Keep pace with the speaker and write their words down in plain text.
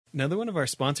Another one of our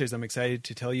sponsors I'm excited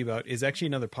to tell you about is actually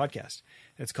another podcast.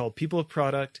 It's called People of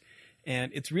Product,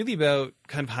 and it's really about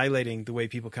kind of highlighting the way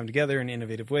people come together in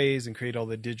innovative ways and create all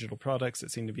the digital products that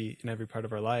seem to be in every part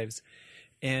of our lives.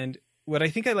 And what I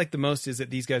think I like the most is that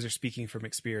these guys are speaking from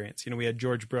experience. We had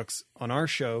George Brooks on our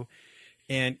show,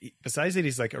 and besides that,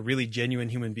 he's like a really genuine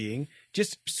human being,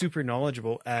 just super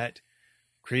knowledgeable at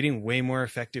creating way more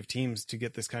effective teams to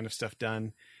get this kind of stuff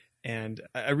done. And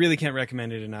I really can't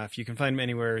recommend it enough. You can find them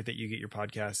anywhere that you get your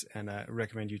podcasts, and I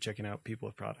recommend you checking out People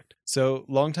of Product. So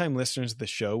longtime listeners of the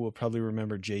show will probably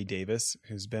remember Jay Davis,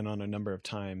 who's been on a number of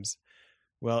times.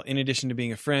 Well, in addition to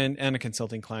being a friend and a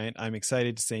consulting client, I'm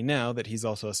excited to say now that he's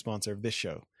also a sponsor of this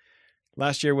show.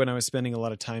 Last year, when I was spending a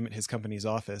lot of time at his company's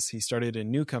office, he started a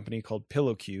new company called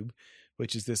PillowCube,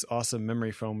 which is this awesome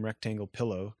memory foam rectangle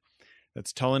pillow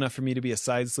that's tall enough for me to be a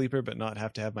side sleeper, but not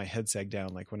have to have my head sag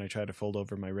down like when I try to fold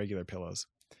over my regular pillows.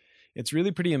 It's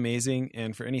really pretty amazing,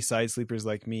 and for any side sleepers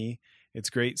like me, it's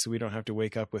great so we don't have to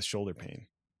wake up with shoulder pain.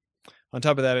 On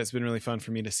top of that, it's been really fun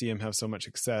for me to see him have so much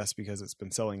success because it's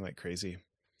been selling like crazy.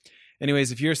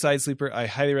 Anyways, if you're a side sleeper, I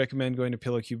highly recommend going to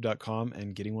pillowcube.com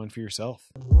and getting one for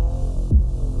yourself.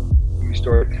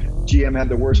 GM had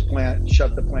the worst plant,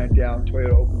 shut the plant down.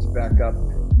 Toyota opens it back up.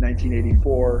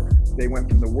 1984, they went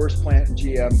from the worst plant in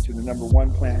GM to the number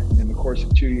one plant in the course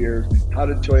of 2 years. How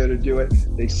did Toyota do it?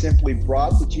 They simply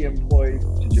brought the GM employees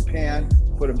to Japan,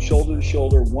 put them shoulder to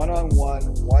shoulder, one-on-one,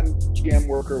 one GM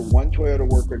worker, one Toyota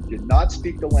worker, did not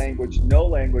speak the language, no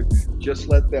language, just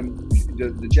let them,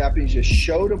 the Japanese just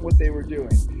showed them what they were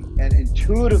doing. And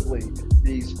intuitively,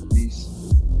 these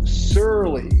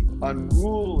surly,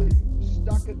 unruly,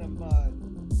 stuck in the mud,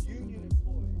 union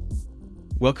employees.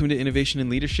 Welcome to Innovation and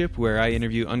Leadership, where I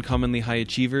interview uncommonly high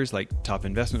achievers like top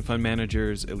investment fund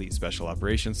managers, elite special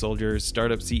operations soldiers,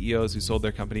 startup CEOs who sold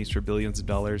their companies for billions of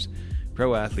dollars,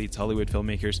 pro athletes, Hollywood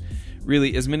filmmakers,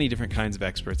 really as many different kinds of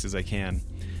experts as I can.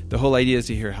 The whole idea is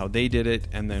to hear how they did it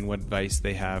and then what advice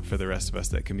they have for the rest of us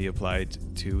that can be applied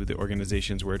to the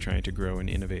organizations we're trying to grow and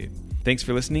innovate. Thanks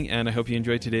for listening, and I hope you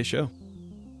enjoyed today's show.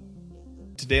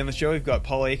 Today on the show, we've got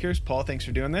Paul Akers. Paul, thanks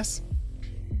for doing this.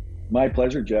 My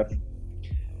pleasure, Jeff.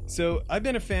 So I've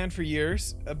been a fan for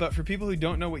years, but for people who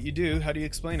don't know what you do, how do you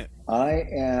explain it? I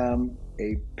am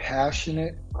a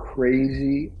passionate,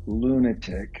 crazy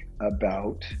lunatic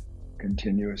about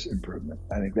continuous improvement.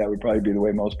 I think that would probably be the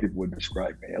way most people would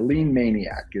describe me. A lean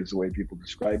maniac is the way people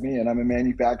describe me. And I'm a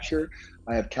manufacturer.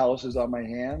 I have calluses on my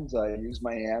hands. I use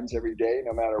my hands every day,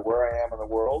 no matter where I am in the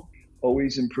world,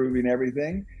 always improving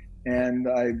everything. And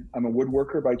I'm a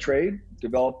woodworker by trade,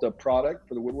 developed a product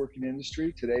for the woodworking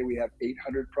industry. Today we have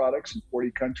 800 products in 40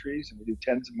 countries, and we do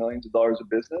tens of millions of dollars of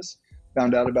business.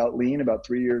 Found out about lean about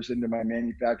 3 years into my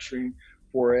manufacturing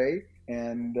foray,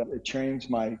 and it changed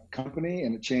my company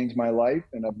and it changed my life,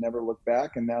 and I've never looked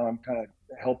back. And now I'm kind of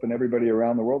helping everybody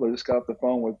around the world. I just got off the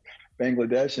phone with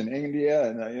Bangladesh and India,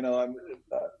 and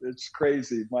it's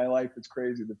crazy. My life is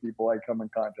crazy, the people I come in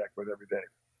contact with every day.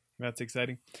 That's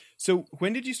exciting. So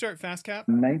when did you start FastCap?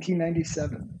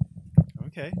 1997.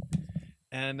 Okay.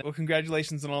 And well,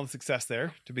 congratulations on all the success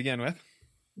there to begin with.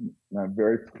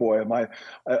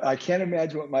 I can't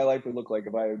imagine what my life would look like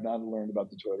if I had not learned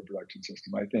about the Toyota production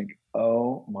system. I think,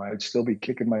 I'd still be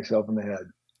kicking myself in the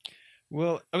head.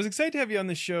 Well, I was excited to have you on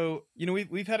the show.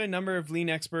 We've had a number of lean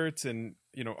experts and,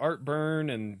 Art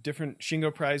Byrne and different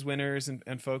Shingo Prize winners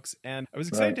and folks. And I was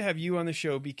excited to have you on the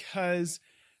show because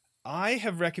I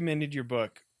have recommended your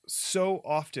book so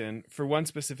often for one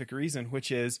specific reason, which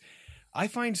is I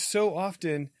find so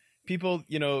often people,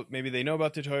 maybe they know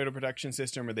about the Toyota production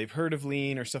system or they've heard of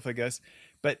lean or stuff like this,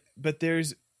 but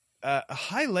there's a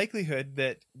high likelihood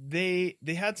that they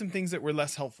had some things that were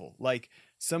less helpful. Like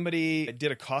somebody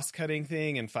did a cost cutting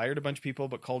thing and fired a bunch of people,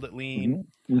 but called it lean,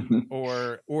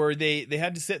 or they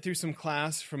had to sit through some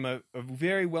class from a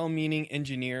very well-meaning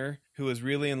engineer who was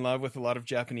really in love with a lot of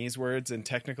Japanese words and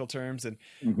technical terms and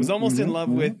was almost in love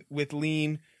with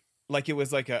lean, like it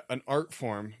was like an art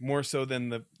form more so than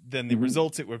the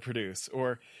results it would produce,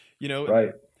 or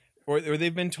or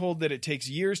they've been told that it takes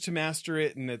years to master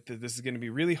it and that this is going to be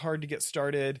really hard to get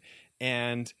started,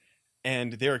 and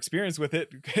their experience with it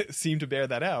seemed to bear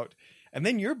that out. And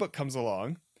then your book comes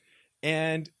along,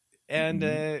 and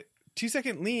 2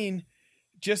 Second Lean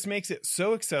just makes it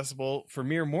so accessible for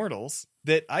mere mortals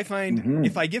that I find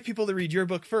if I get people to read your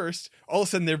book first, all of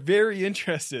a sudden they're very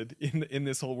interested in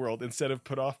this whole world instead of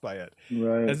put off by it.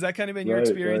 Right. Has that kind of been your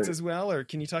experience as well? Or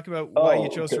can you talk about why you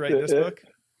chose to write this book?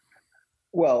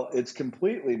 Well, it's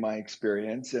completely my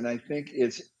experience. And I think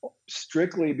it's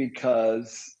strictly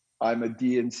because I'm a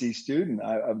D&C student.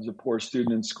 I was a poor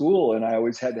student in school, and I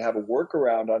always had to have a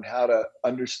workaround on how to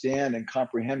understand and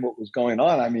comprehend what was going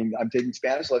on. I mean, I'm taking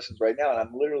Spanish lessons right now, and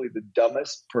I'm literally the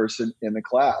dumbest person in the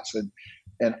class.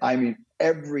 And I mean,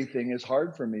 everything is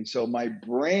hard for me. So my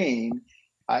brain,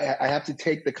 I have to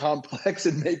take the complex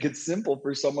and make it simple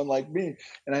for someone like me.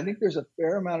 And I think there's a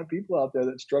fair amount of people out there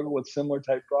that struggle with similar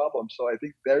type problems. So I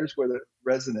think there's where the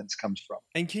resonance comes from.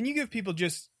 And can you give people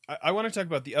just, I want to talk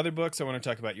about the other books. I want to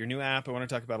talk about your new app. I want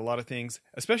to talk about a lot of things,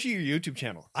 especially your YouTube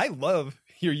channel. I love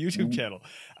your YouTube channel.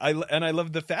 I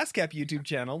love the FastCap YouTube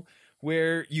channel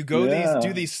where you go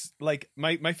do these, like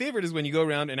my favorite is when you go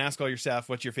around and ask all your staff,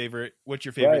 what's your favorite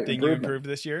thing you improved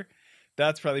this year?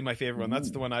 That's probably my favorite one.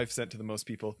 That's the one I've sent to the most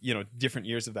people, different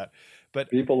years of that. But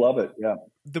people love it. Yeah.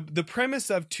 The premise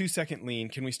of 2-second lean,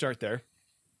 can we start there?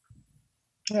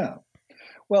 Yeah.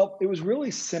 Well, it was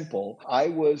really simple. I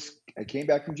came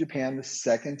back from Japan the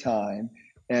second time,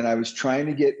 and I was trying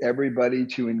to get everybody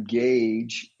to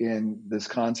engage in this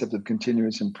concept of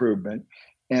continuous improvement.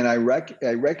 And I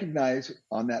recognized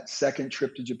on that second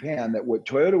trip to Japan that what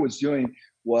Toyota was doing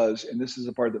was, and this is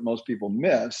the part that most people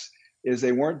miss, is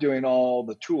they weren't doing all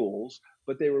the tools,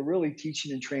 but they were really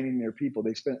teaching and training their people.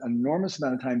 They spent an enormous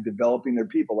amount of time developing their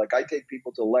people. Like I take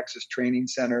people to Lexus Training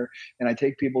Center, and I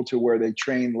take people to where they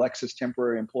train Lexus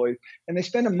temporary employees, and they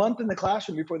spend a month in the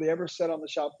classroom before they ever set on the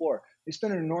shop floor. They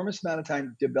spend an enormous amount of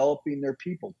time developing their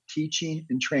people, teaching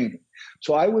and training.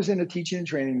 So I was in a teaching and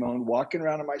training mode, walking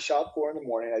around on my shop floor in the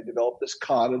morning. I developed this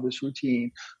kata, this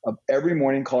routine of every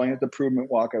morning calling it the improvement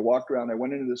walk. I walked around. I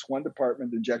went into this one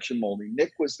department, injection molding.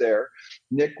 Nick was there.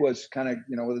 Nick was kind of,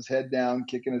 with his head down,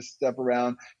 kicking his step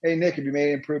around. Hey, Nick, have you made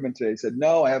an improvement today? He said,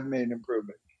 no, I haven't made an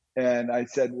improvement. And I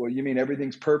said, well, you mean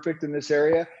everything's perfect in this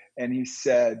area? And he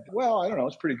said, well, I don't know,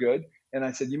 it's pretty good. And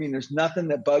I said, you mean there's nothing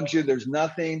that bugs you? There's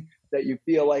nothing that you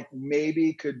feel like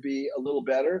maybe could be a little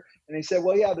better? And he said,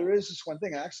 well, yeah, there is this one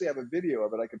thing. I actually have a video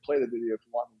of it. I could play the video if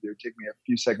you want me to. It'd take me a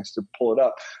few seconds to pull it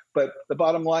up. But the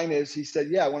bottom line is, he said,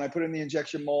 yeah, when I put in the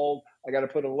injection mold, I got to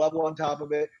put a level on top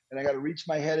of it, and I got to reach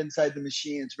my head inside the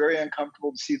machine. It's very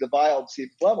uncomfortable to see the vial, to see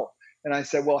the level. And I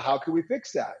said, well, how can we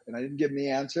fix that? And I didn't give him the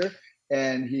answer.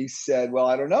 And he said, well,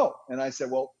 I don't know. And I said,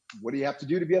 well, what do you have to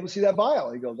do to be able to see that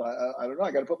vial? He goes, I don't know.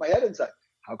 I got to put my head inside.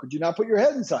 How could you not put your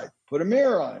head inside? Put a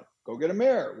mirror on it. Go get a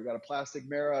mirror. We got a plastic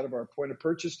mirror out of our point of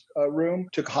purchase room.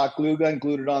 Took a hot glue gun,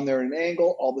 glued it on there at an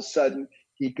angle. All of a sudden,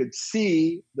 he could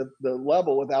see the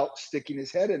level without sticking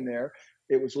his head in there.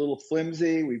 It was a little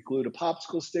flimsy. We glued a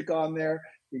popsicle stick on there.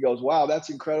 He goes, wow, that's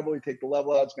incredible. You take the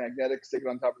level out. It's magnetic. Stick it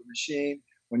on top of the machine.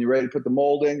 When you're ready to put the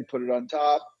mold in, put it on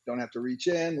top. Don't have to reach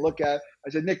in, look at it. I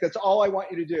said, Nick, that's all I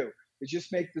want you to do is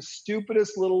just make the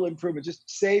stupidest little improvement. Just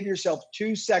save yourself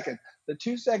 2 seconds. The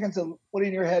 2 seconds of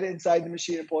putting your head inside the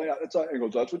machine and pulling out. That's all. He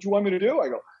goes, that's what you want me to do? I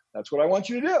go, that's what I want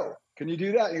you to do. Can you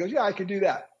do that? And he goes, yeah, I can do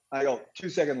that. I go, 2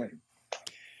 second lean.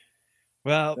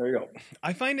 Well, there you go.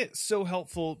 I find it so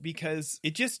helpful because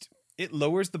it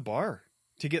lowers the bar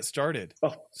to get started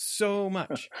so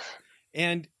much.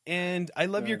 And I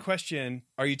love your question.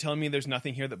 Are you telling me there's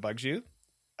nothing here that bugs you?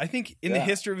 I think in the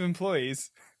history of employees,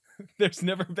 there's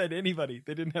never been anybody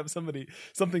that didn't have something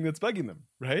that's bugging them,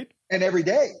 right? And every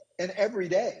day.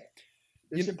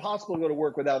 It's impossible to go to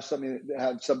work without something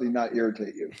not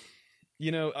irritate you.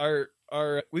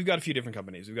 We've got a few different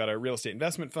companies. We've got our real estate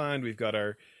investment fund. We've got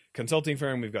our consulting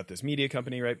firm. We've got this media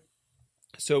company, right?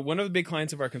 So one of the big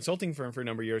clients of our consulting firm for a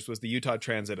number of years was the Utah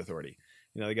Transit Authority.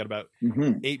 They got about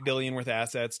 $8 billion worth of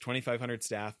assets, 2,500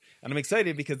 staff. And I'm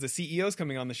excited because the CEO is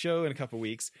coming on the show in a couple of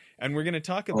weeks. And we're going to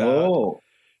talk about,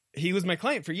 he was my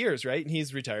client for years, right? And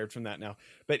he's retired from that now.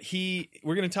 But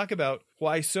we're going to talk about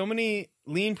why so many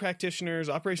lean practitioners,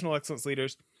 operational excellence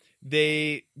leaders,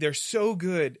 they're so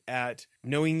good at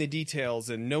knowing the details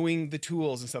and knowing the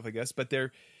tools and stuff like this, but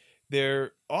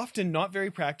they're often not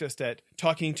very practiced at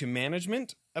talking to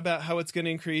management about how it's going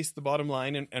to increase the bottom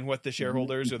line and what the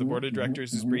shareholders or the board of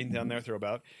directors is breathing down their throat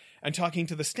about, and talking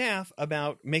to the staff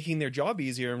about making their job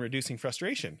easier and reducing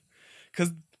frustration.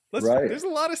 Because there's a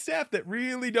lot of staff that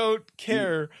really don't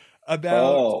care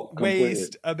about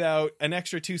waste, about an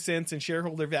extra 2 cents in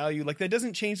shareholder value. Like that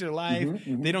doesn't change their life.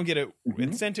 They don't get an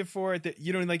incentive for it. That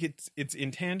it's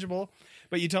intangible.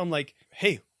 But you tell them like,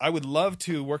 hey, I would love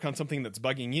to work on something that's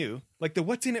bugging you. Like the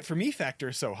what's in it for me factor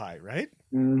is so high, right?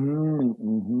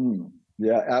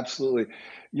 Yeah, absolutely.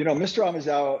 Mr.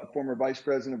 Amazawa, former vice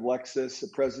president of Lexus, the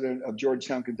president of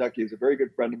Georgetown, Kentucky, is a very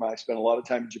good friend of mine. I spent a lot of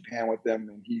time in Japan with them,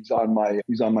 and he's on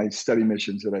my study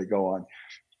missions that I go on.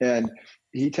 And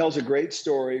he tells a great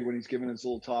story when he's giving his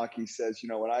little talk. He says,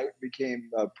 when I became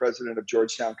president of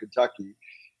Georgetown, Kentucky,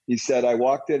 he said, I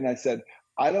walked in and I said,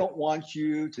 I don't want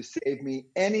you to save me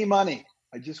any money.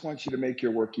 I just want you to make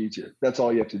your work easier. That's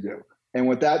all you have to do. And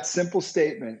with that simple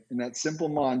statement and that simple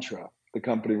mantra, the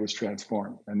company was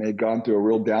transformed. And they'd gone through a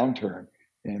real downturn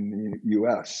in the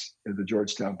US at the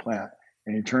Georgetown plant.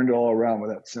 And he turned it all around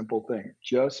with that simple thing.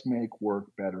 Just make work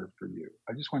better for you.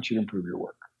 I just want you to improve your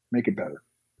work. Make it better.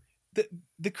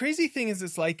 The crazy thing is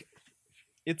it's like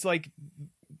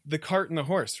the cart and the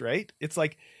horse, right? It's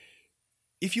like,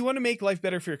 if you want to make life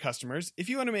better for your customers, if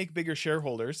you want to make bigger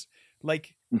shareholders,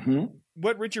 like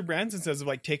what Richard Branson says of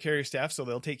like, take care of your staff so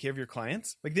they'll take care of your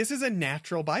clients. Like, this is a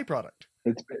natural byproduct.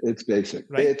 It's basic.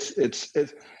 Right? It's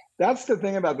that's the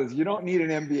thing about this. You don't need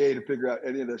an MBA to figure out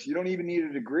any of this. You don't even need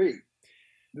a degree.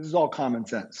 This is all common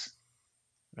sense.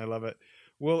 I love it.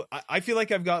 Well, I feel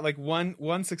like I've got like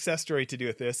one success story to do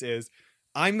with this is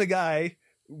I'm the guy,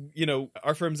 you know,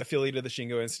 our firm's affiliated with the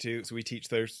Shingo Institute. So we teach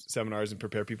their seminars and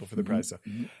prepare people for the prize. So,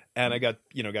 and I got,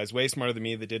 you know, guys way smarter than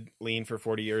me that did lean for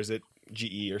 40 years at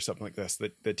GE or something like this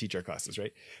that teach our classes.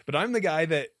 Right. But I'm the guy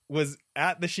that was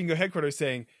at the Shingo headquarters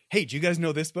saying, hey, do you guys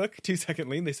know this book, 2 Second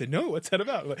Lean? They said, no, what's that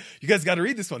about? Like, you guys got to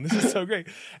read this one. This is so great.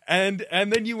 And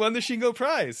then you won the Shingo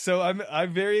prize. So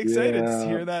I'm very excited to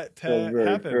hear that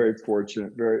happen. Very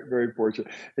fortunate. Very, very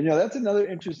fortunate. And, you know, that's another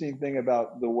interesting thing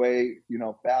about the way, you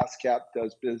know, FastCap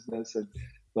does business and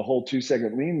the whole 2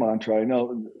 Second Lean mantra. I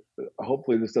know,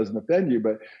 hopefully this doesn't offend you,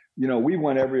 but, you know, we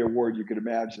won every award you could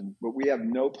imagine, but we have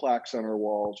no plaques on our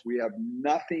walls. We have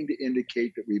nothing to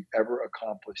indicate that we've ever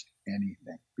accomplished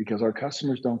anything because our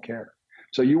customers don't care.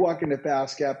 So you walk into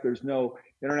FastCap, there's no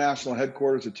international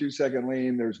headquarters of 2 Second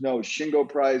Lean. There's no Shingo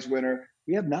Prize winner.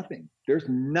 We have nothing. There's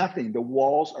nothing. The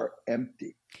walls are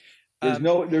empty. There's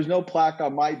no plaque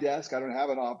on my desk. I don't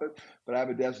have an office, but I have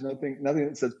a desk. Nothing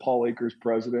that says Paul Akers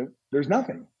president. There's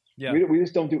nothing. Yeah. We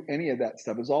just don't do any of that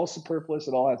stuff. It's all superfluous.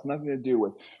 It all has nothing to do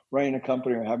with running a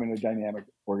company or having a dynamic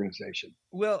organization.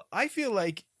 Well, I feel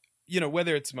like, you know,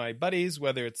 whether it's my buddies,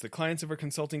 whether it's the clients of our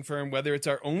consulting firm, whether it's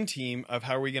our own team of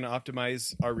how are we going to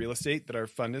optimize our real estate that our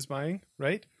fund is buying,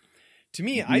 right? To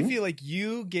me, I feel like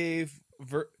you gave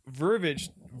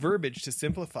verbiage to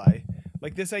simplify,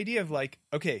 like this idea of like,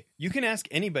 okay, you can ask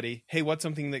anybody, hey, what's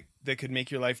something that could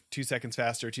make your life 2 seconds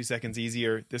faster, 2 seconds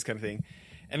easier, this kind of thing.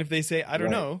 And if they say, I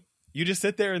don't know, you just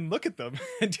sit there and look at them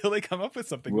until they come up with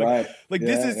something. Right.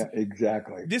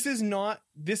 Exactly. This is not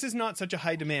such a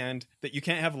high demand that you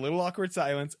can't have a little awkward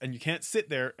silence and you can't sit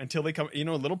there until they come, you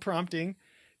know, a little prompting,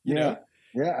 you know?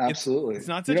 Yeah, absolutely. It's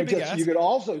not such a big ask. You could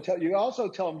also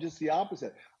tell them just the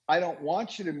opposite. I don't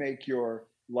want you to make your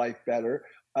life better.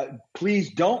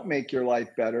 Please don't make your life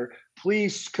better.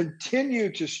 Please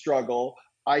continue to struggle.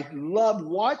 I love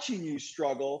watching you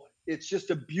struggle. It's just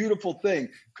a beautiful thing.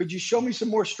 Could you show me some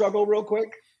more struggle real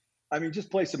quick? I mean, just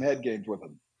play some head games with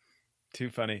them. Too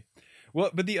funny.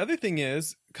 Well, but the other thing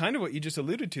is kind of what you just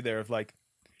alluded to there of like,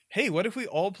 hey, what if we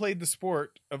all played the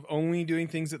sport of only doing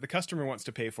things that the customer wants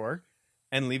to pay for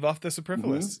and leave off the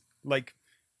superfluous? Like,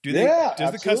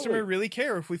 does the customer really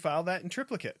care if we file that in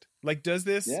triplicate? Like, does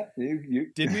this,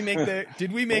 did we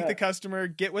make the customer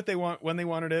get what they want when they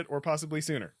wanted it or possibly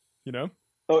sooner, you know?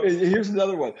 Oh, here's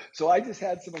another one. So I just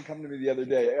had someone come to me the other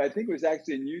day. I think it was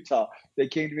actually in Utah. They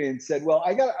came to me and said, well,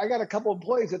 I got a couple of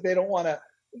employees that they don't want to,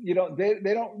 you know,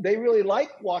 they really like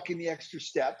walking the extra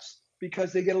steps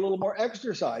because they get a little more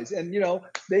exercise. And, you know,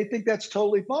 they think that's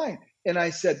totally fine. And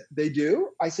I said, they do?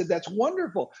 I said, that's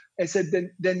wonderful. I said,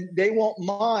 then they won't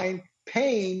mind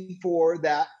paying for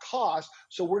that cost.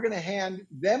 So we're going to hand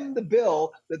them the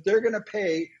bill that they're going to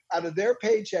pay out of their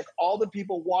paycheck, all the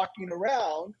people walking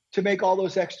around to make all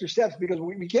those extra steps, because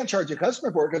we can't charge a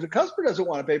customer for it because the customer doesn't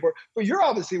want to pay for it, but you're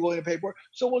obviously willing to pay for it.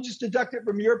 So we'll just deduct it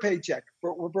from your paycheck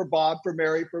for Bob, for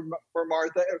Mary, for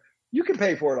Martha. You can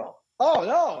pay for it all. Oh,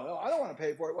 no, I don't want to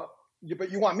pay for it. Well,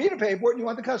 but you want me to pay for it and you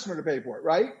want the customer to pay for it,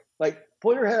 right? Like,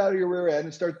 pull your head out of your rear end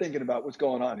and start thinking about what's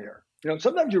going on here. You know,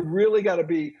 sometimes you really got to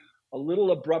be a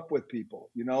little abrupt with people,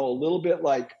 you know, a little bit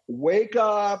like, wake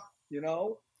up, you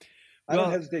know. I don't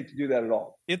hesitate to do that at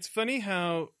all. It's funny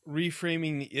how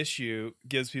reframing the issue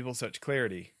gives people such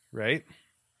clarity, right?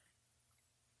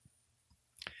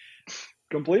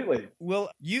 Completely. Well,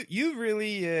 you've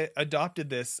really adopted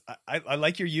this. I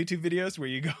like your YouTube videos where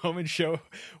you go home and show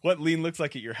what lean looks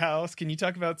like at your house. Can you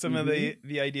talk about some of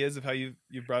the ideas of how you've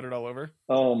brought it all over?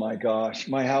 Oh my gosh,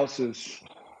 my house is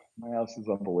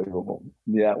unbelievable.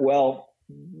 Yeah, well,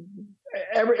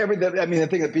 the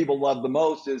thing that people love the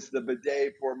most is the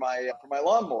bidet for my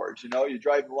lawnmowers. You know, you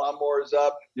drive the lawnmowers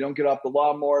up, you don't get off the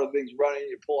lawnmower, the thing's running,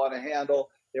 you pull on a handle,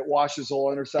 it washes the whole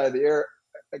underside of the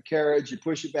carriage, you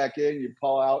push it back in, you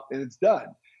pull out, and it's done.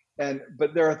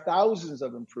 But there are thousands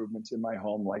of improvements in my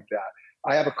home like that.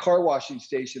 I have a car washing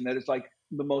station that is like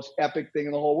the most epic thing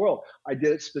in the whole world. I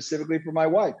did it specifically for my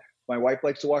wife. My wife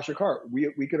likes to wash her car.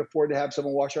 We could afford to have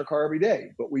someone wash our car every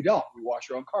day, but we don't. We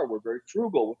wash our own car. We're very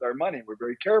frugal with our money. We're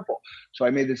very careful. So I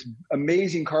made this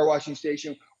amazing car washing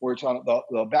station where it's on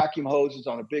the vacuum hose is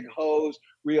on a big hose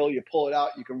reel. You pull it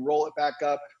out, you can roll it back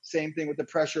up. Same thing with the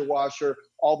pressure washer.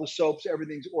 All the soaps,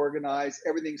 everything's organized.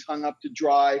 Everything's hung up to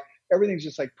dry. Everything's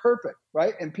just like perfect,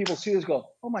 right? And people see this go,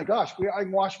 oh my gosh, I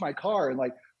can wash my car in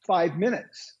like 5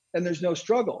 minutes and there's no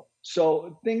struggle.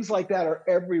 So things like that are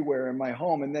everywhere in my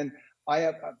home. And then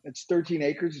it's 13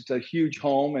 acres. It's a huge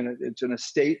home and it's an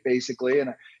estate basically.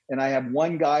 And I have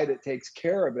one guy that takes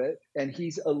care of it and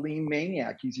he's a lean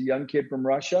maniac. He's a young kid from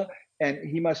Russia and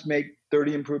he must make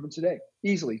 30 improvements a day,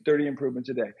 easily 30 improvements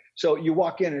a day. So you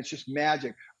walk in and it's just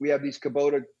magic. We have these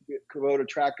Kubota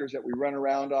tractors that we run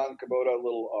around on, Kubota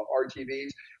little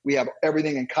RTVs. We have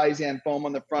everything in Kaizen foam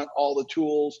on the front, all the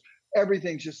tools.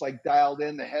 Everything's just like dialed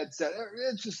in, the headset.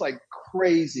 It's just like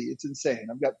crazy. It's insane.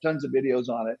 I've got tons of videos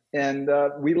on it and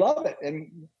we love it. And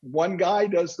one guy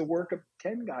does the work of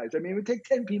 10 guys. I mean, it would take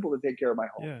 10 people to take care of my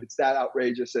home. Yeah. It's that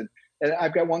outrageous. And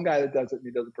I've got one guy that does it and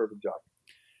he does a perfect job.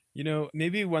 You know,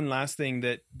 maybe one last thing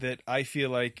that I feel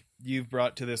like you've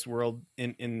brought to this world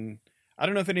in I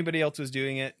don't know if anybody else was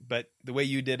doing it, but the way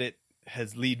you did it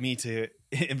has led me to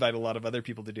invite a lot of other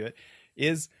people to do it,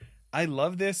 is I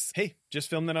love this. Hey, just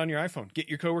film that on your iPhone. Get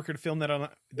your coworker to film that on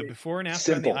the before and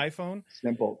after on the iPhone.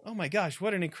 Simple. Oh my gosh,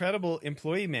 what an incredible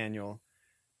employee manual.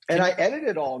 And I edit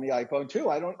it all on the iPhone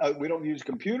too. We don't use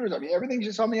computers. I mean, everything's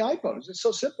just on the iPhone. It's just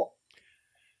so simple.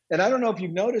 And I don't know if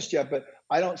you've noticed yet, but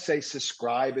I don't say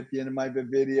subscribe at the end of my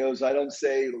videos. I don't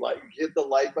say like, hit the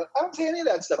like, but I don't say any of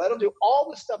that stuff. I don't do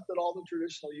all the stuff that all the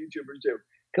traditional YouTubers do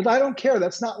because I don't care.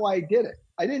 That's not why I did it.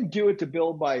 I didn't do it to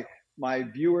build my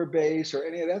viewer base or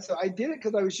any of that stuff. I did it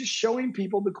because I was just showing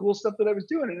people the cool stuff that I was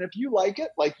doing. And if you like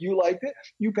it, like you liked it,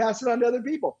 you pass it on to other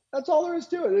people. That's all there is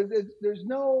to it. There's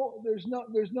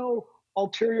no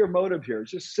ulterior motive here.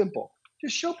 It's just simple.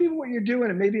 Just show people what you're doing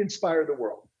and maybe inspire the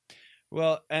world.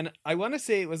 Well, and I want to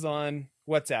say it was on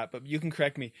WhatsApp, but you can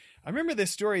correct me. I remember this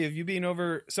story of you being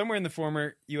over somewhere in the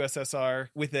former USSR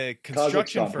with a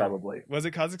construction Kazakhstan, firm. Probably. Was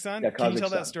it Kazakhstan? Yeah, Can you tell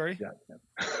that story?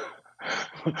 Yeah.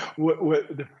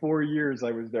 What the 4 years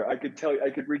I was there, I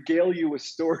could regale you with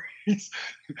stories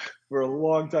for a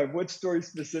long time. What story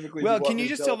specifically? Well, can you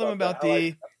just tell them about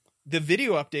the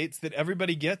video updates that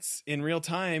everybody gets in real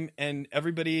time and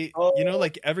everybody,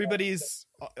 like everybody's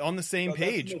on the same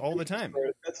page all the time.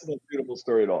 That's not a beautiful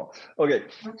story at all. Okay.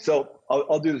 So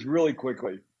I'll do this really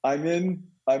quickly. I'm in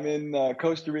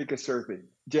Costa Rica surfing.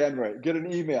 January, get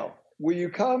an email. Will you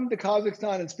come to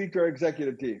Kazakhstan and speak to our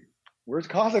executive team? Where's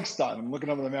Kazakhstan? I'm looking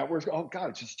up on the map. Oh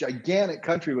God, it's just a gigantic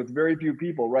country with very few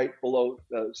people right below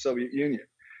the Soviet Union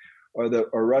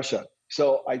or Russia.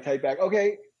 So I type back,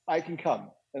 okay, I can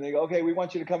come. And they go, okay, we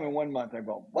want you to come in 1 month. I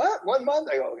go, what? 1 month?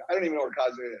 I go, I don't even know where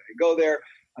Kazakhstan is. I go there.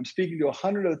 I'm speaking to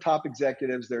 100 of the top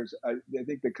executives. I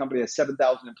think the company has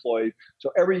 7,000 employees.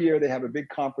 So every year they have a big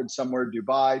conference somewhere,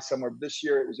 Dubai, somewhere. This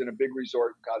year it was in a big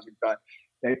resort in Kazakhstan.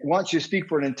 They want you to speak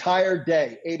for an entire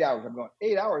day, 8 hours. I'm going,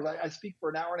 8 hours? I speak for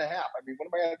an hour and a half. I mean, what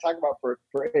am I going to talk about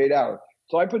for 8 hours?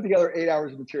 So I put together 8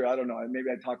 hours of material. I don't know. Maybe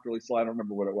I talked really slow. I don't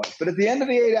remember what it was. But at the end of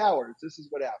the 8 hours, this is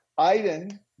what happened.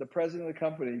 Aydin, the president of the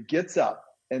company, gets up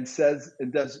and says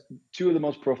and does two of the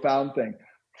most profound things.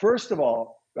 First of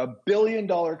all, $1 billion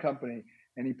company,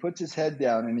 and he puts his head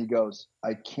down and he goes,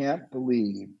 I can't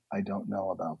believe I don't know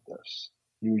about this.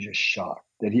 He was just shocked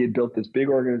that he had built this big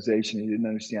organization. He didn't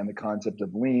understand the concept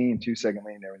of lean, 2-second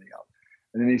lean, and everything else.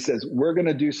 And then he says, we're going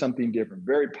to do something different.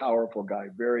 Very powerful guy,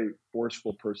 very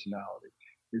forceful personality.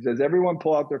 He says, everyone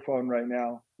pull out their phone right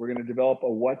now. We're going to develop a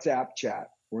WhatsApp chat.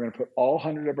 We're going to put all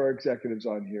 100 of our executives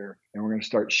on here, and we're going to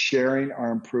start sharing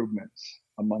our improvements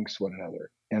amongst one another.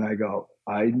 And I go,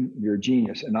 you're a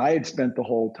genius. And I had spent the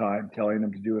whole time telling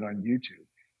him to do it on YouTube.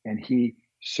 And he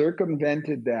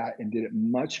circumvented that and did it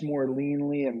much more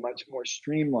leanly and much more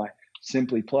streamlined.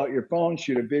 Simply pull out your phone,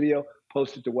 shoot a video,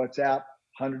 post it to WhatsApp.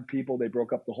 100 people, they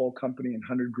broke up the whole company in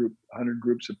 100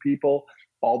 groups of people,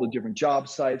 all the different job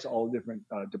sites, all the different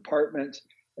departments,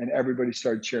 and everybody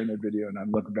started sharing their video. And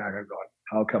I'm looking back, I'm going,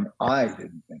 how come I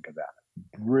didn't think of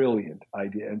that? Brilliant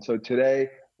idea. And so today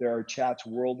there are chats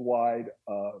worldwide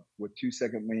with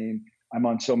 2-second lean. I'm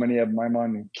on so many of them. I'm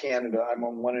on in Canada. I'm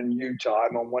on one in Utah.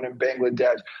 I'm on one in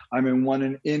Bangladesh. I'm in one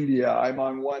in India. I'm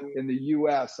on one in the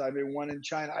US. I'm in one in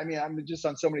China. I mean, I'm just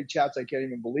on so many chats, I can't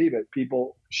even believe it.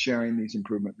 People sharing these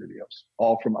improvement videos,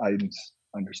 all from Aydin's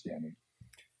understanding.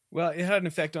 Well, it had an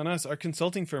effect on us. Our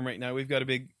consulting firm right now, we've got a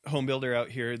big home builder out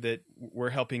here that we're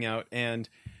helping out. And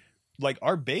like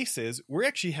our base is we're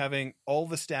actually having all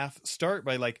the staff start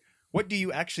by like, what do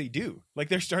you actually do? Like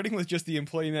they're starting with just the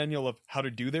employee manual of how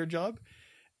to do their job.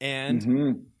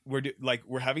 And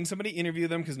we're having somebody interview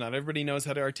them because not everybody knows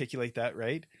how to articulate that,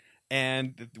 right?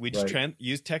 And we just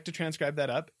use tech to transcribe that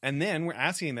up. And then we're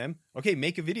asking them, okay,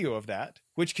 make a video of that,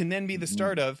 which can then be the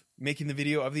start of making the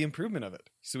video of the improvement of it.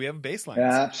 So we have a baseline.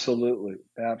 Absolutely.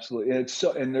 It's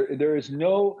so, and there is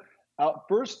no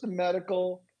first the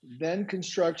medical, then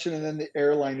construction, and then the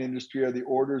airline industry are the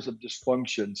orders of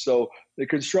dysfunction. So the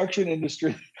construction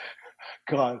industry,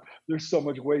 God, there's so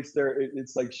much waste there.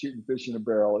 It's like shooting fish in a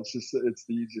barrel. It's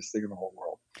the easiest thing in the whole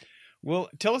world. Well,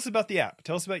 tell us about the app.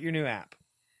 Tell us about your new app.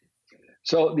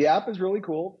 So the app is really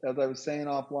cool. As I was saying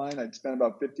offline, I'd spent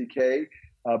about $50K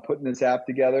putting this app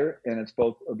together, and it's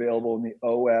both available in the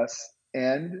OS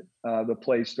and the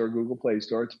Play Store, Google Play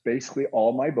Store. It's basically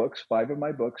all my books, 5 of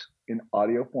my books in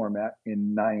audio format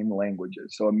in 9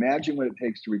 languages. So imagine what it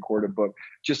takes to record a book.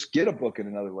 Just get a book in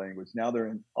another language. Now they're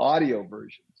in audio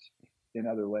versions in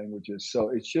other languages. So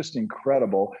it's just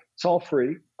incredible. It's all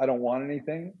free. I don't want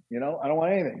anything, I don't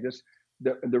want anything. Just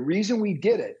the reason we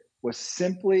did it was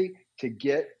simply to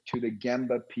get to the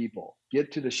Gemba people,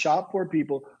 get to the shop floor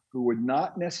people who would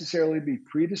not necessarily be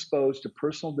predisposed to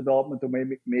personal development the way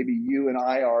maybe you and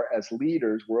I are as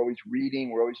leaders. We're always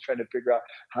reading. We're always trying to figure out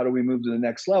how do we move to the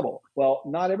next level. Well,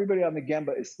 not everybody on the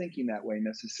Gemba is thinking that way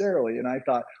necessarily. And I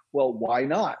thought, well, why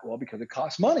not? Well, because it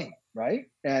costs money, right?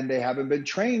 And they haven't been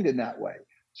trained in that way.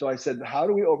 So I said, how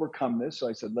do we overcome this? So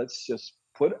I said, let's just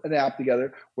put an app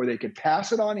together where they could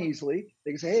pass it on easily.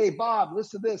 They can say, hey, Bob,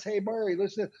 listen to this. Hey, Barry,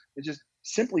 listen to this. And just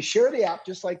simply share the app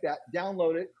just like that,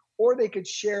 download it. Or they could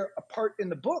share a part in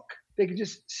the book. They could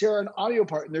just share an audio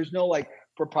part, and there's no like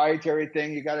proprietary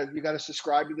thing. You gotta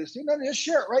subscribe to this thing. No, just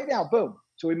share it right now. Boom.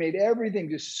 So we made everything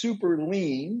just super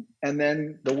lean, and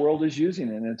then the world is using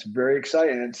it, and it's very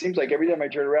exciting. And it seems like every time I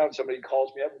turn around, somebody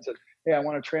calls me up and says, "Hey, I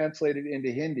want to translate it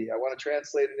into Hindi. I want to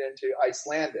translate it into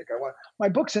Icelandic. I want my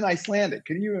book's in Icelandic.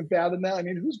 Can you even fathom that? I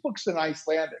mean, whose book's in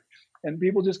Icelandic?" And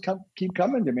people just keep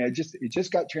coming to me. It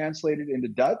just got translated into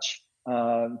Dutch.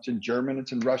 It's in German,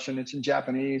 it's in Russian, it's in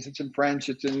Japanese, it's in French,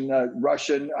 it's in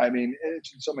Russian. I mean,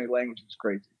 it's in so many languages. It's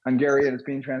crazy. Hungarian, it's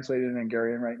being translated in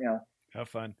Hungarian right now. How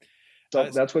fun. So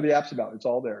that's what the app's about. It's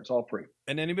all there. It's all free.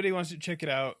 And anybody who wants to check it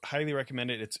out, highly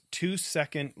recommend it. It's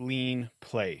 2-second lean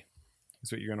play.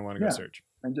 That's what you're going to want to go search.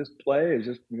 And just play is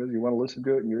just because you want to listen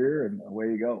to it in your ear, and away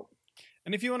you go.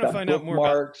 And if you want to find out more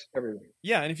about everything.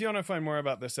 Yeah, and if you want to find more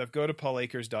about this stuff, go to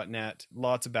paulakers.net.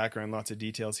 Lots of background, lots of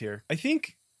details here. I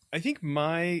think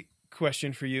my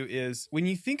question for you is, when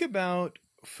you think about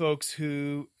folks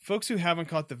who haven't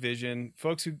caught the vision,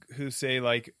 folks who say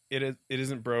like it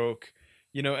isn't broke,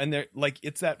 and they're like,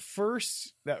 it's that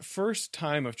first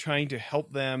time of trying to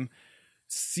help them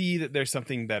see that there's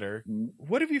something better. Mm-hmm.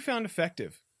 What have you found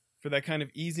effective for that kind of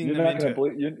easing them into it?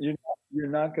 You're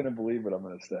not going to believe what I'm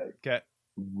going to say. Okay.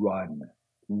 Run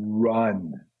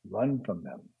from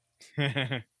them.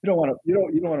 You don't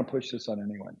want to push this on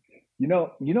anyone. You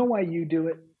know why you do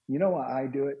it? You know why I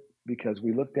do it? Because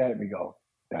we looked at it and we go,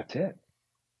 that's it.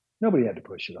 Nobody had to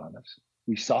push it on us.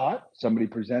 We saw it. Somebody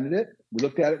presented it. We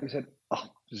looked at it and we said, oh,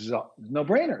 this is a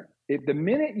no-brainer. If the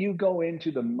minute you go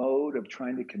into the mode of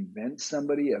trying to convince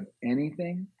somebody of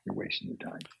anything, you're wasting your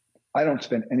time. I don't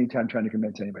spend any time trying to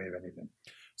convince anybody of anything.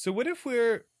 So what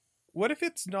if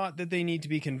it's not that they need to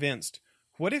be convinced?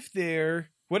 What if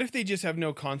they just have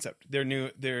no concept? They're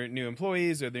new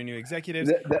employees or they're new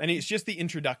executives, and it's just the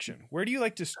introduction. Where do you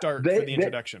like to start for the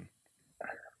introduction?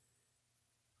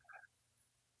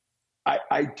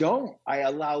 I don't. I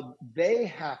allow they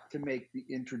have to make the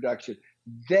introduction.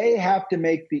 They have to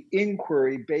make the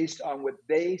inquiry based on what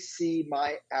they see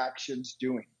my actions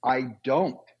doing. I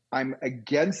don't. I'm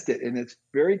against it. And it's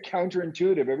very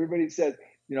counterintuitive. Everybody says,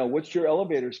 what's your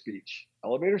elevator speech?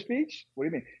 Elevator speech? What do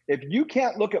you mean? If you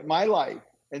can't look at my life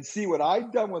and see what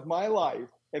I've done with my life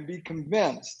and be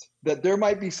convinced that there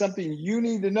might be something you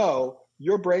need to know,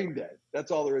 you're brain dead.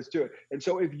 That's all there is to it. And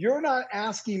so if you're not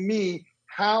asking me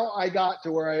how I got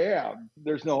to where I am,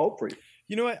 there's no hope for you.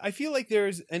 You know what? I feel like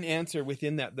there's an answer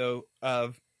within that, though,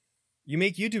 of you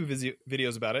make YouTube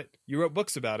videos about it. You wrote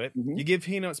books about it. Mm-hmm. You give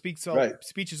keynote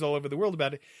speeches all over the world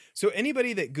about it. So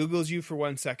anybody that Googles you for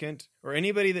 1 second, or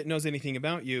anybody that knows anything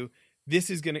about you, this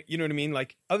is going to, you know what I mean?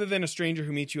 Like, other than a stranger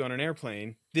who meets you on an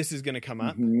airplane, this is going to come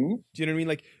up. Mm-hmm. Do you know what I mean?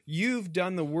 Like, you've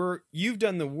done the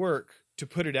work to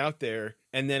put it out there,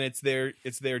 and then it's their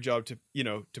job to,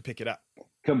 to pick it up.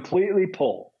 Completely.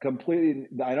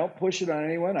 I don't push it on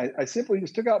anyone. I simply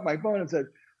just took out my phone and said,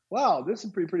 wow, this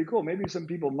is pretty cool. Maybe some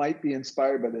people might be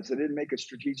inspired by this. I didn't make a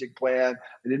strategic plan.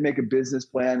 I didn't make a business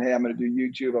plan. Hey, I'm going to do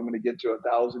YouTube. I'm going to get to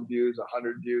 1,000 views,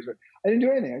 100 views. I didn't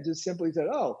do anything. I just simply said,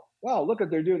 oh, wow, look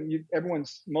what they're doing.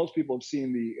 Most people have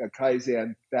seen the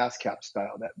Kaizen fast cap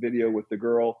style, that video with the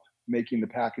girl making the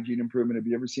packaging improvement. Have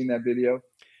you ever seen that video?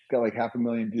 Got like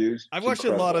 500,000 views. I've watched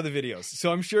a lot of the videos,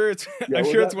 so I'm sure it's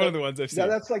it's one of the ones I've seen. Yeah,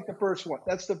 that's like the first one.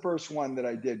 That's the first one that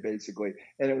I did basically,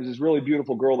 and it was this really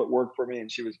beautiful girl that worked for me,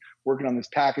 and she was working on this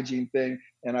packaging thing.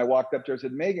 And I walked up to her and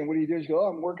said, "Megan, what are you doing?" She goes, "Oh,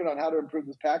 I'm working on how to improve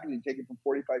this packaging, take it from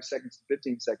 45 seconds to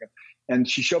 15 seconds." And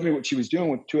she showed me what she was doing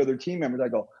with 2 other team members. I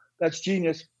go, "That's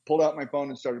genius!" Pulled out my phone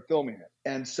and started filming it.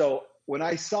 And so when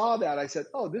I saw that, I said,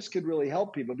 oh, this could really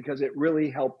help people because it really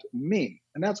helped me.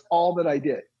 And that's all that I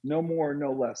did. No more,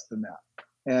 no less than that.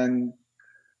 And,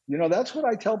 that's what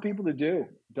I tell people to do.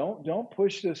 Don't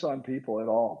push this on people at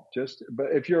all. But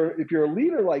if you're a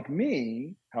leader like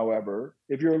me, however,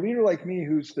 if you're a leader like me,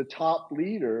 who's the top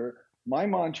leader, my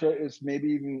mantra is maybe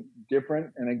even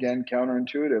different. And again,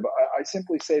 counterintuitive. I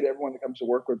simply say to everyone that comes to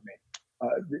work with me,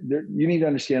 you need to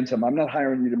understand something. I'm not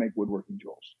hiring you to make woodworking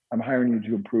tools. I'm hiring you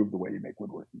to improve the way you make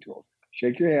woodworking tools.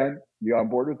 Shake your hand. You on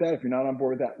board with that? If you're not on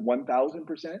board with that,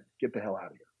 1,000%, get the hell out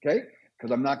of here. Okay?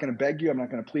 Because I'm not going to beg you. I'm not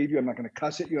going to plead you. I'm not going to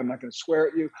cuss at you. I'm not going to swear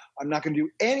at you. I'm not going to do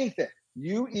anything.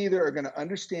 You either are going to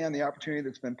understand the opportunity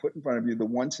that's been put in front of you, the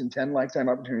once in 10 lifetime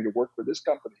opportunity to work for this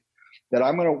company, that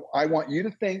I want you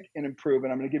to think and improve,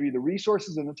 and I'm going to give you the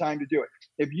resources and the time to do it.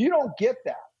 If you don't get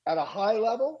that at a high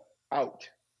level, out.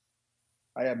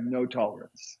 I have no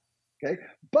tolerance. Okay.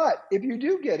 But if you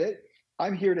do get it,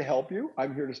 I'm here to help you.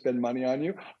 I'm here to spend money on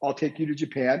you. I'll take you to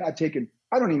Japan. I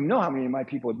don't even know how many of my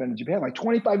people have been to Japan. Like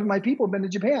 25 of my people have been to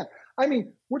Japan. I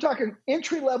mean, we're talking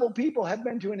entry-level people have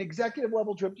been to an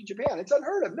executive-level trip to Japan. It's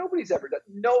unheard of. Nobody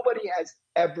has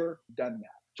ever done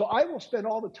that. So I will spend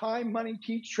all the time, money,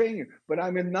 teach, train you, but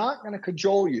I'm not going to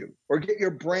cajole you or get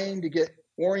your brain to get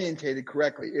orientated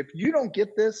correctly. If you don't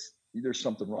get this, there's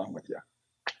something wrong with you.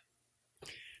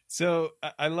 So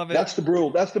I love it. That's the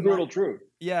brutal truth.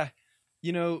 Yeah.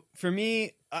 For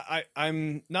me,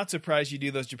 I'm not surprised you do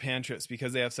those Japan trips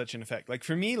because they have such an effect. Like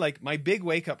for me, like my big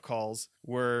wake up calls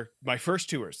were my first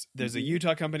tours. There's a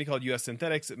Utah company called US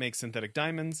Synthetics that makes synthetic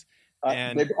diamonds.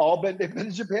 And they've been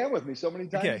to Japan with me so many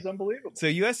times. Okay. It's unbelievable. So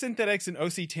US Synthetics and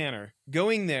OC Tanner,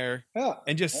 going there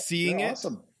and just seeing it,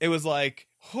 awesome. It was like,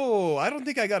 oh, I don't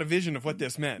think I got a vision of what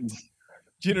this meant.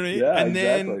 Do you know what I mean? Yeah,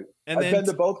 exactly. I've been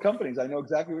to both companies. I know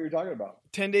exactly what you're talking about.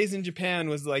 10 days in Japan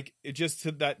was like just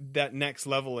to that next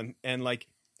level, and like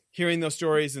hearing those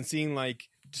stories and seeing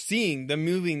them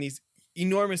moving these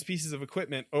enormous pieces of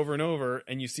equipment over and over,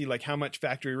 and you see like how much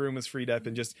factory room was freed up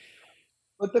and just.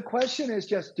 But the question is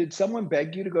just, did someone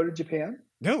beg you to go to Japan?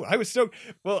 No, I was stoked.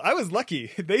 Well, I was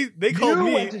lucky. They called me.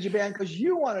 You went to Japan because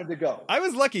you wanted to go. I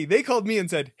was lucky. They called me and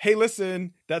said, hey,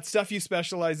 listen, that stuff you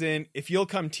specialize in, if you'll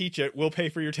come teach it, we'll pay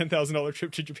for your $10,000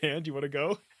 trip to Japan. Do you want to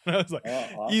go? And I was like,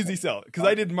 awesome. Easy sell. Because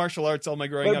I did martial arts all my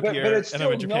growing up here, and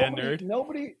I'm a Japan nerd.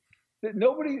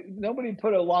 Nobody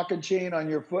put a lock and chain on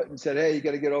your foot and said, hey, you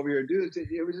got to get over here and do this.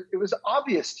 It was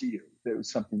obvious to you that it was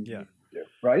something you needed to do,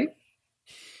 right?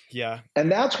 Yeah. And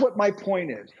that's what my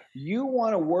point is. You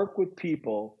want to work with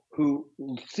people who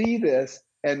see this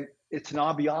and it's an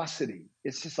obviosity.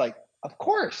 It's just like, of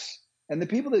course. And the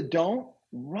people that don't,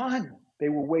 run. They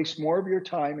will waste more of your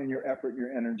time and your effort and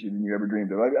your energy than you ever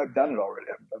dreamed of. I've done it already.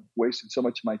 I've wasted so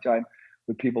much of my time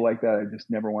with people like that. I just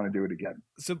never want to do it again.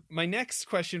 So my next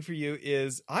question for you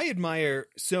is, I admire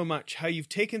so much how you've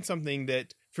taken something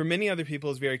that for many other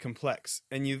people is very complex,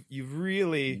 and you've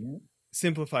really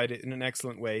simplified it in an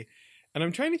excellent way. And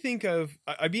I'm trying to think of,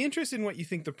 I'd be interested in what you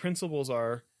think the principles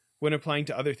are when applying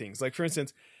to other things. Like for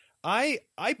instance,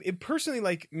 it personally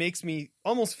like makes me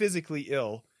almost physically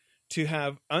ill to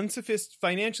have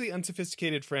financially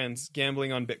unsophisticated friends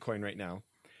gambling on Bitcoin right now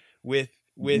with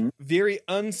very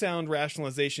unsound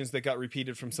rationalizations that got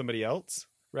repeated from somebody else.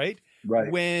 Right.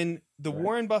 When the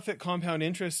Warren Buffett compound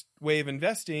interest way of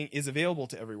investing is available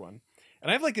to everyone. And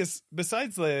I have like this,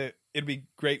 besides it'd be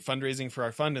great fundraising for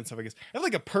our fund and stuff, I guess, I have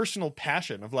like a personal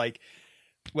passion of like,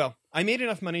 well, I made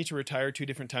enough money to retire 2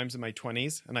 different times in my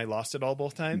 20s, and I lost it all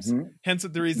both times. Hence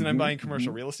the reason I'm buying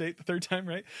commercial real estate the third time,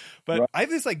 right? But I have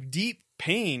this like deep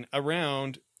pain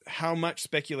around how much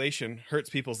speculation hurts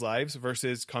people's lives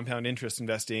versus compound interest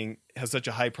investing has such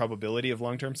a high probability of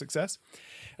long-term success.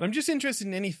 And I'm just interested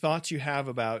in any thoughts you have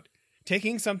about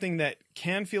taking something that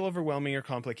can feel overwhelming or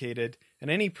complicated and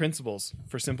any principles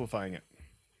for simplifying it.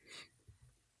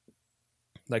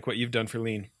 Like what you've done for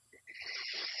Lean.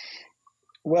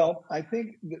 Well, I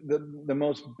think the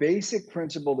most basic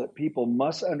principle that people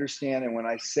must understand, and when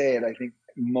I say it, I think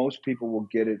most people will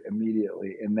get it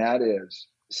immediately. And that is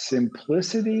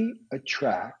simplicity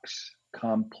attracts,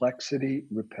 complexity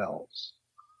repels.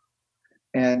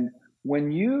 And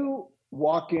when you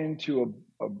walk into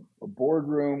a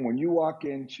boardroom, when you walk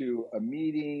into a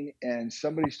meeting and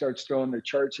somebody starts throwing their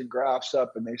charts and graphs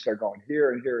up and they start going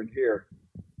here and here and here,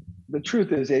 the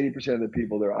truth is 80% of the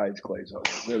people, their eyes glaze over.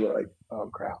 They're like, oh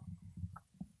crap.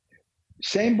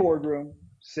 Same boardroom,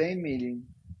 same meeting,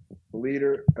 the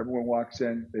leader, everyone walks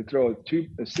in, they throw a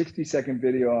 60-second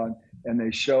video on and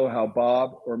they show how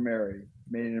Bob or Mary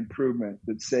made an improvement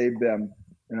that saved them,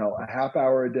 a half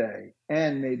hour a day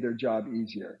and made their job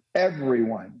easier.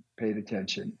 Everyone paid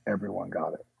attention. Everyone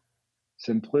got it.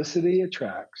 Simplicity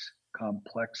attracts,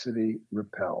 complexity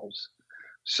repels.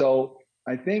 So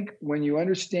I think when you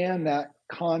understand that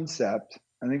concept,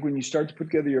 I think when you start to put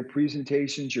together your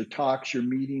presentations, your talks, your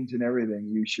meetings, and everything,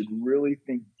 you should really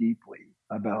think deeply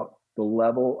about the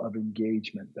level of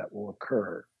engagement that will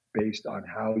occur based on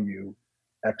how you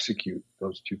execute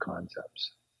those two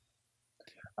concepts.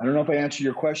 I don't know if I answered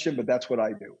your question, but that's what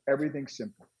I do. Everything's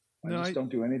simple. I don't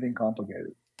do anything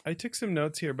complicated. I took some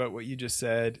notes here about what you just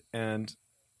said, and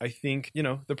I think,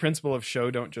 the principle of show,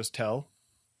 don't just tell.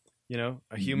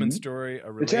 A human story, a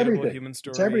relatable human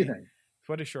story. It's everything.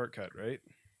 What a shortcut, right?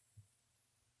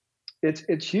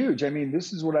 It's huge. I mean,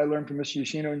 this is what I learned from Mr.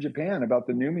 Yoshino in Japan about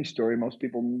the Numi story. Most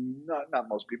people, not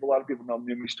most people, a lot of people know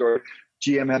the Numi story.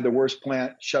 GM had the worst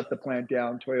plant, shut the plant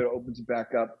down. Toyota opens it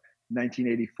back up in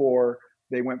 1984.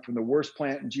 They went from the worst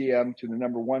plant in GM to the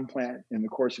number one plant in the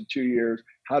course of 2 years.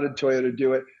 How did Toyota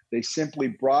do it? They simply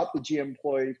brought the GM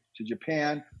employees to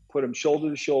Japan, put them shoulder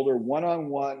to shoulder,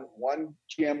 one-on-one, one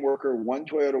GM worker, one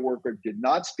Toyota worker, did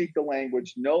not speak the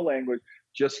language, no language,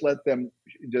 just let them,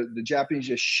 the Japanese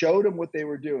just showed them what they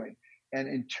were doing. And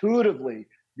intuitively,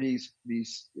 these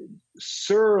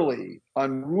surly,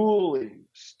 unruly,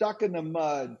 stuck in the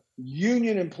mud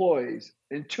union employees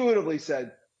intuitively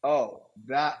said, oh,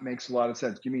 that makes a lot of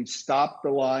sense. You mean stop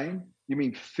the line? You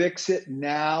mean fix it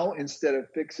now instead of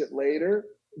fix it later?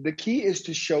 The key is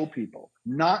to show people,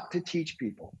 not to teach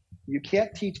people. You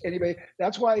can't teach anybody.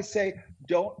 That's why I say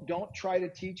don't try to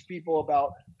teach people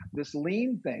about this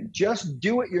lean thing. Just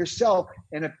do it yourself.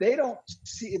 And if they don't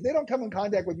come in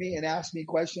contact with me and ask me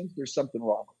questions, there's something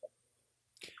wrong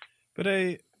with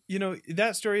them. But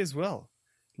that story as well,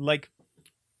 like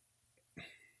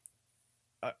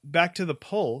back to the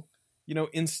pull,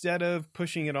 instead of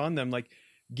pushing it on them, like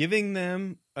giving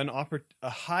them a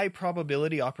high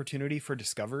probability opportunity for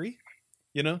discovery,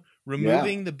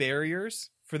 removing the barriers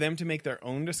for them to make their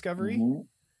own discovery.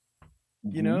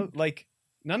 Like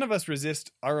none of us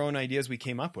resist our own ideas we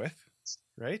came up with,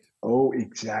 right? Oh,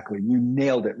 exactly. You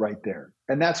nailed it right there.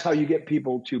 And that's how you get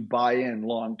people to buy in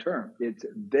long term. It's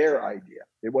their idea.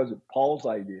 It wasn't Paul's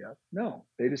idea. No,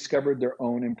 they discovered their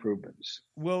own improvements.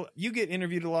 Well, you get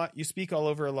interviewed a lot. You speak all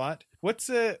over a lot. What's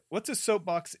a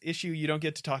soapbox issue you don't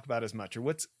get to talk about as much? Or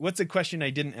what's a question I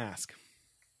didn't ask?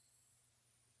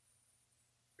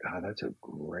 God, that's a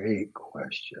great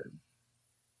question.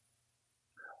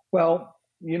 Well,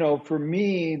 for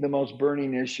me, the most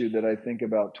burning issue that I think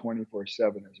about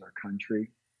 24/7 is our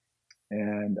country.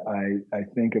 And I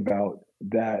think about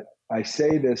that. I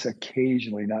say this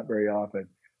occasionally, not very often.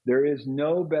 There is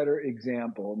no better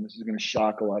example, and this is going to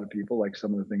shock a lot of people, like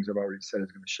some of the things I've already said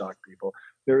is going to shock people.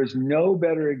 There is no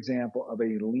better example of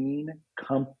a lean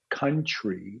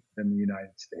country than the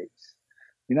United States.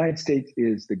 The United States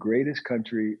is the greatest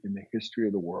country in the history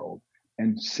of the world.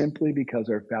 And simply because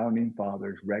our founding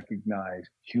fathers recognized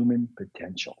human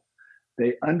potential.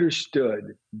 They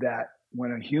understood that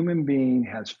when a human being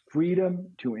has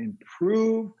freedom to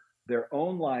improve their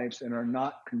own lives and are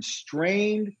not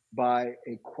constrained by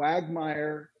a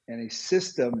quagmire and a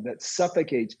system that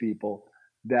suffocates people,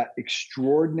 that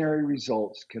extraordinary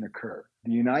results can occur.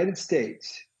 The United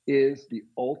States is the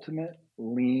ultimate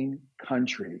lean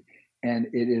country, and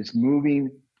it is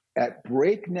moving at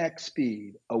breakneck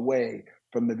speed away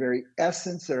from the very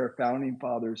essence that our founding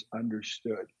fathers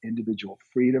understood: individual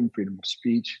freedom, freedom of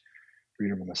speech,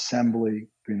 freedom of assembly,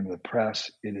 freedom of the press.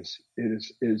 It is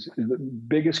the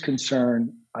biggest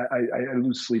concern. I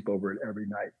lose sleep over it every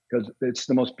night because it's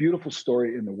the most beautiful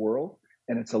story in the world,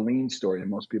 and it's a lean story, and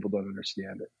most people don't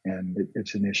understand it. And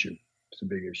it's an issue. It's a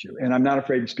big issue, and I'm not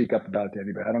afraid to speak up about it to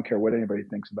anybody. I don't care what anybody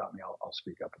thinks about me. I'll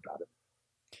speak up about it.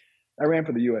 I ran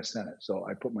for the U.S. Senate, so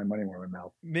I put my money where my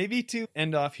mouth. Maybe to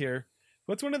end off here,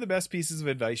 what's one of the best pieces of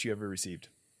advice you ever received?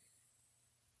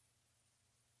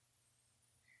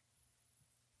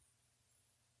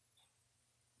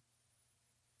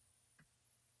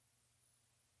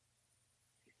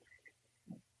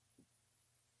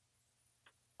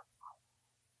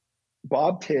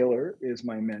 Bob Taylor is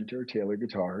my mentor, Taylor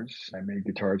Guitars. I made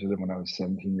guitars with him when I was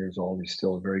 17 years old. He's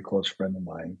still a very close friend of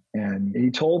mine. And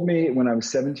he told me when I was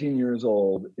 17 years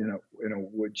old in a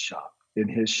wood shop, in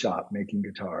his shop making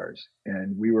guitars.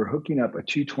 And we were hooking up a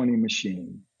 220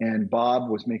 machine. And Bob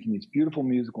was making these beautiful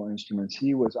musical instruments.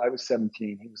 I was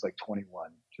 17, he was like 21,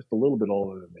 just a little bit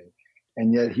older than me.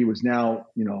 And yet he was now,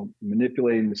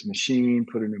 manipulating this machine,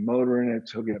 put a new motor in it,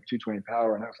 hooking up 220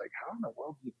 power. And I was like, how in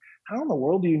the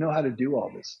world do you know how to do all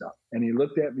this stuff? And he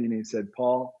looked at me and he said,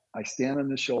 Paul, I stand on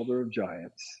the shoulder of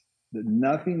giants. That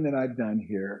nothing that I've done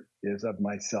here is of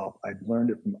myself. I've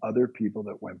learned it from other people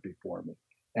that went before me.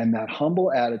 And that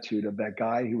humble attitude of that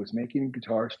guy who was making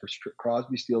guitars for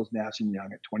Crosby, Stills, Nash and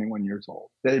Young at 21 years old,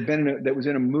 that was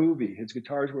in a movie. His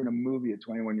guitars were in a movie at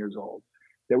 21 years old.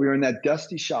 That we were in that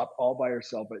dusty shop all by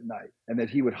ourselves at night, and that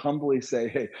he would humbly say,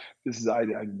 "Hey, I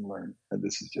didn't learn, and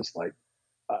this is just like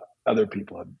other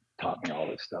people have taught me all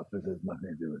this stuff. This has nothing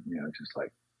to do with me." I was just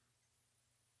like,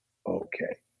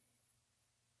 "Okay,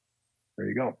 there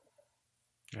you go."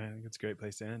 I think it's a great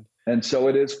place to end. And so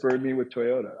it is for me with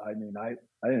Toyota. I mean, I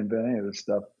didn't invent any of this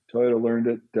stuff. Toyota learned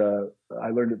it. I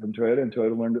learned it from Toyota, and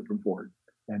Toyota learned it from Ford.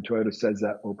 And Toyota says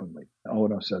that openly.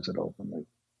 Ono says it openly.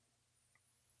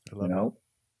 I love it.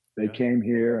 They came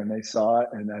here and they saw it,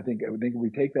 and I think we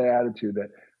take that attitude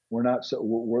that we're not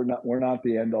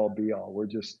the end all be all. We're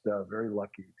just very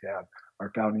lucky to have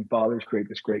our founding fathers create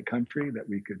this great country that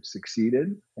we could succeed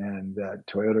in, and that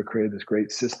Toyota created this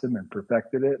great system and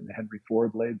perfected it, and Henry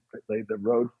Ford laid the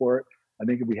road for it. I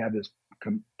think if we have this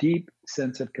deep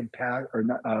sense of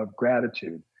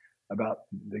gratitude about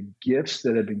the gifts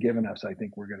that have been given us, I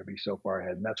think we're going to be so far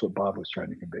ahead, and that's what Bob was trying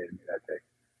to convey to me that day.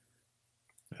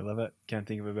 I love it. Can't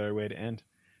think of a better way to end.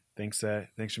 Thanks for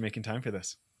making time for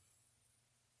this.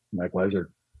 My pleasure.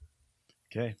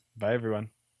 Okay. Bye,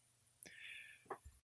 everyone.